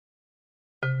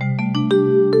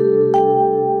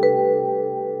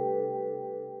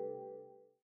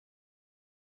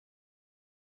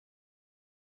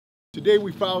Today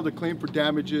we filed a claim for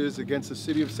damages against the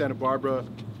City of Santa Barbara,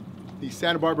 the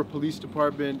Santa Barbara Police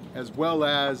Department, as well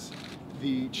as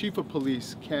the Chief of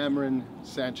Police, Cameron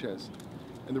Sanchez.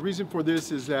 And the reason for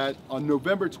this is that on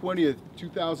November 20th,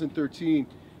 2013,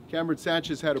 Cameron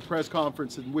Sanchez had a press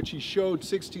conference in which he showed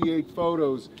 68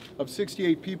 photos of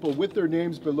 68 people with their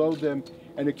names below them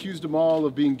and accused them all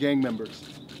of being gang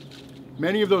members.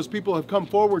 Many of those people have come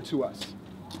forward to us,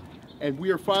 and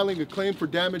we are filing a claim for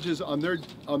damages on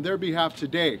their behalf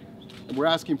today. And we're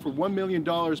asking for $1 million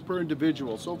per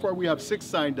individual. So far we have 6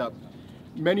 signed up.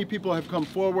 Many people have come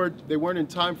forward. They weren't in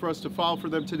time for us to file for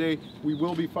them today. We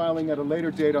will be filing at a later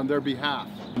date on their behalf.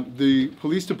 The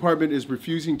police department is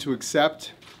refusing to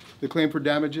accept the claim for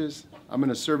damages. I'm going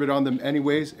to serve it on them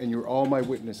anyways, and you're all my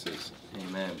witnesses.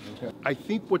 Amen. Okay. I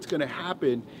think what's going to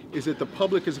happen is that the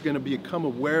public is going to become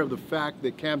aware of the fact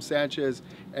that Cam Sanchez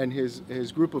and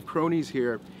his group of cronies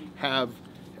here have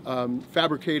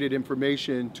fabricated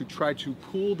information to try to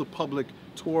pull the public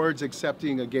towards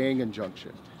accepting a gang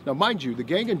injunction. Now, mind you, the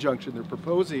gang injunction they're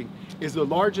proposing is the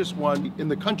largest one in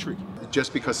the country.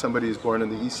 Just because somebody is born on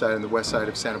the east side and the west side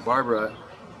of Santa Barbara,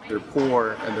 they're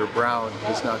poor and they're brown,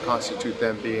 does not constitute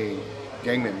them being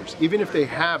gang members. Even if they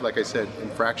have, like I said,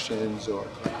 infractions or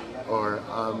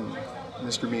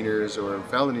misdemeanors or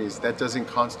felonies, that doesn't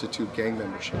constitute gang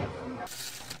membership.